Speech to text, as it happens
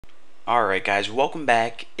Alright guys, welcome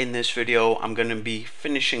back. In this video I'm going to be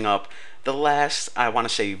finishing up the last, I want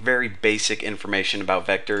to say, very basic information about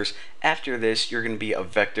vectors. After this you're going to be a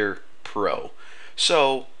vector pro.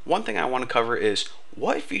 So one thing I want to cover is,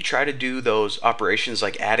 what if you try to do those operations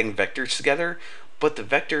like adding vectors together, but the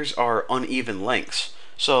vectors are uneven lengths?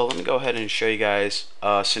 So let me go ahead and show you guys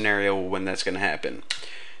a scenario when that's going to happen.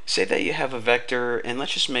 Say that you have a vector, and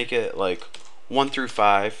let's just make it like 1 through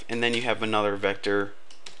 5, and then you have another vector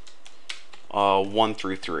 1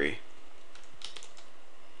 through 3.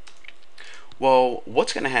 Well,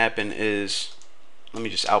 what's going to happen is, let me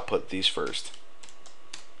just output these first.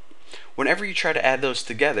 Whenever you try to add those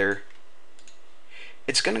together,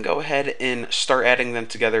 it's going to go ahead and start adding them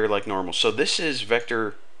together like normal. So this is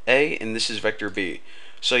vector A and this is vector B.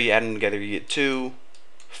 So you add them together, you get 2,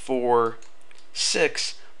 4,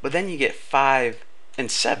 6, but then you get 5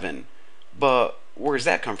 and 7. But where does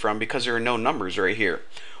that come from? Because there are no numbers right here.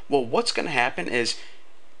 Well, what's going to happen is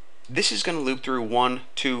this is going to loop through 1,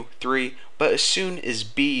 2, 3, but as soon as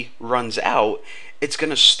B runs out, it's going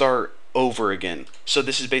to start over again. So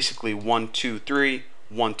this is basically 1, 2, 3,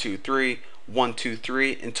 1, 2, 3, 1, 2,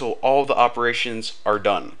 3 until all the operations are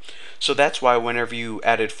done. So that's why whenever you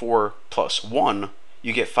added 4 plus 1,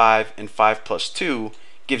 you get 5, and 5 plus 2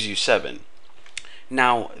 gives you 7.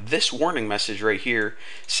 Now, this warning message right here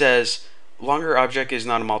says longer object is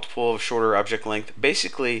not a multiple of shorter object length.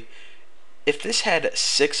 Basically, if this had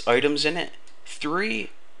 6 items in it, 3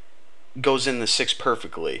 goes in the 6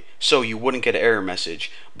 perfectly, so you wouldn't get an error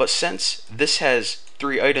message. But since this has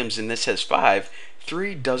 3 items and this has 5,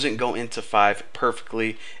 3 doesn't go into 5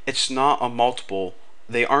 perfectly. It's not a multiple.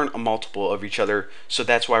 They aren't a multiple of each other, so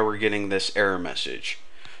that's why we're getting this error message.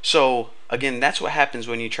 So again, that's what happens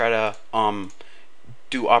when you try to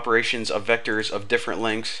do operations of vectors of different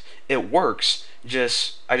lengths. It works,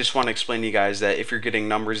 I just want to explain to you guys that if you're getting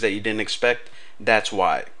numbers that you didn't expect, that's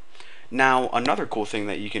why. Now, another cool thing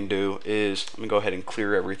that you can do is, let me go ahead and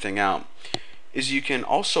clear everything out, is you can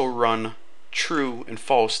also run true and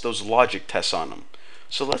false, those logic tests on them.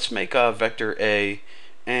 So let's make a vector A,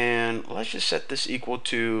 and let's just set this equal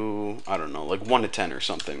to, I don't know, like 1 to 10 or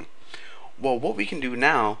something. Well, what we can do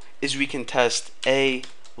now is we can test A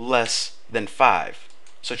less than 5.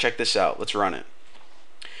 So check this out. Let's run it.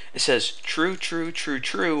 It says true, true, true,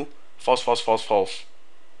 true, false, false, false, false.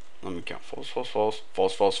 Let me count. False, false, false,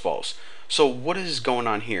 false, false, false. So what is going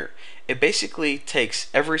on here? It basically takes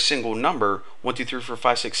every single number, 1, 2, 3, 4,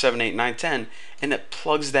 5, 6, 7, 8, 9, 10, and it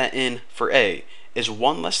plugs that in for A. Is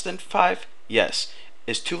 1 less than 5? Yes.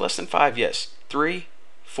 Is 2 less than 5? Yes. 3,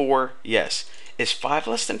 4? Yes. Is 5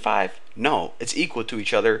 less than 5? No. It's equal to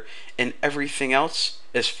each other, and everything else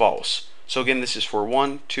is false. So again, this is for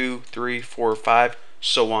 1, 2, 3, 4, 5,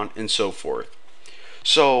 so on and so forth.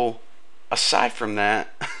 So aside from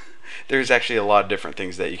that, there's actually a lot of different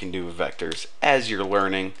things that you can do with vectors as you're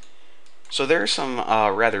learning. So there are some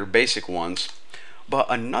rather basic ones, but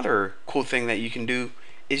another cool thing that you can do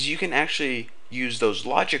is you can actually use those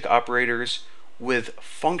logic operators with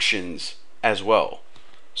functions as well.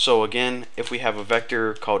 So again, if we have a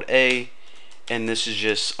vector called A, and this is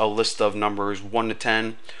just a list of numbers 1 to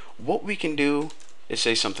 10, what we can do is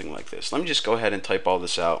say something like this. Let me just go ahead and type all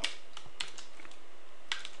this out.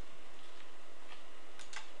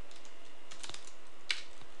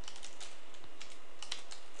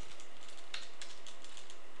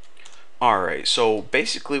 Alright, so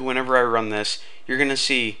basically whenever I run this, you're going to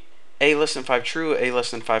see A less than 5 true, A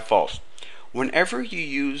less than 5 false. Whenever you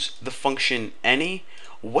use the function any,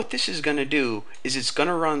 what this is going to do is it's going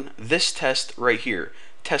to run this test right here.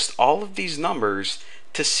 Test all of these numbers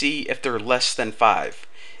to see if they're less than 5.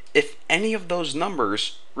 If any of those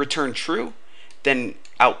numbers return true, then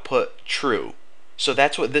output true. So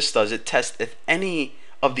that's what this does. It tests if any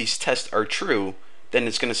of these tests are true, then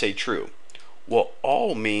it's going to say true. What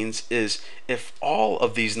all means is if all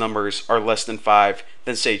of these numbers are less than 5,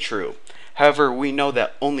 then say true. However, we know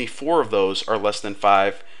that only 4 of those are less than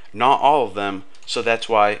 5, not all of them, so that's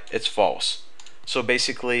why it's false. So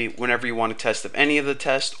basically, whenever you want to test if any of the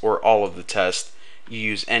tests or all of the tests, you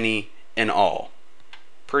use any and all.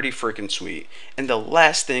 Pretty freaking sweet. And the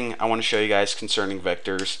last thing I want to show you guys concerning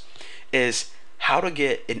vectors is how to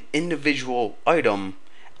get an individual item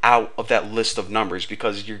out of that list of numbers,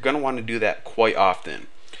 because you're going to want to do that quite often.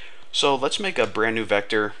 So let's make a brand new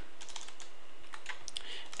vector,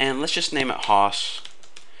 and let's just name it Hoss,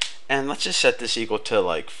 and let's just set this equal to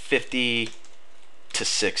like 50 to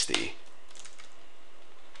 60.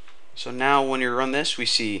 So now when you run this, we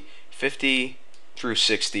see 50 through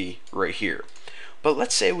 60 right here. But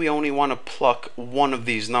let's say we only want to pluck one of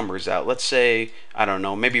these numbers out. Let's say, I don't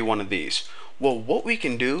know, maybe one of these. Well, what we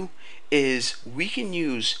can do is we can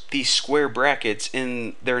use these square brackets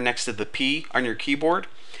in there next to the P on your keyboard,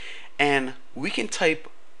 and we can type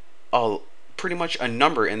a pretty much a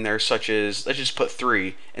number in there, such as, let's just put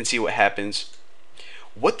 3 and see what happens.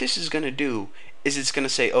 What this is going to do is it's going to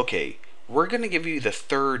say, okay, we're going to give you the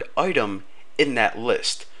third item in that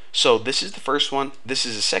list. So this is the first one, this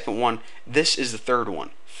is the second one, this is the third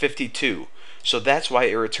one, 52. So that's why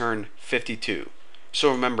it returned 52. So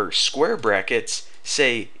remember, square brackets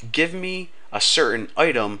say give me a certain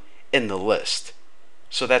item in the list.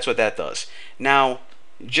 So that's what that does. Now,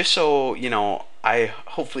 just so you know, I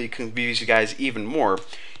hopefully confuse you guys even more,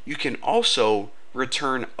 you can also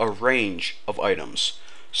return a range of items.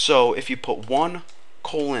 So if you put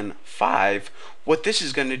 1:5, what this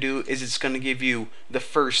is going to do is it's going to give you the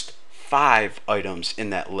first 5 items in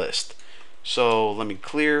that list. So let me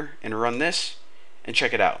clear and run this and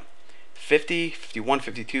check it out. 50, 51,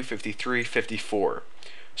 52, 53, 54.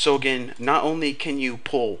 So again, not only can you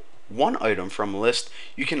pull one item from a list,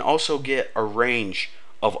 you can also get a range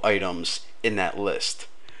of items in that list.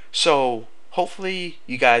 So hopefully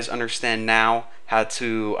you guys understand now how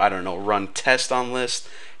to, I don't know, run tests on lists,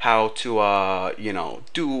 how to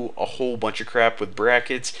do a whole bunch of crap with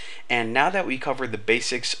brackets. And now that we covered the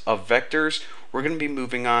basics of vectors, we're going to be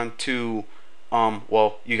moving on to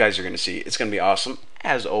well, you guys are going to see. It's going to be awesome,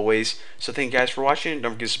 as always. So thank you guys for watching.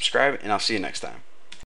 Don't forget to subscribe, and I'll see you next time.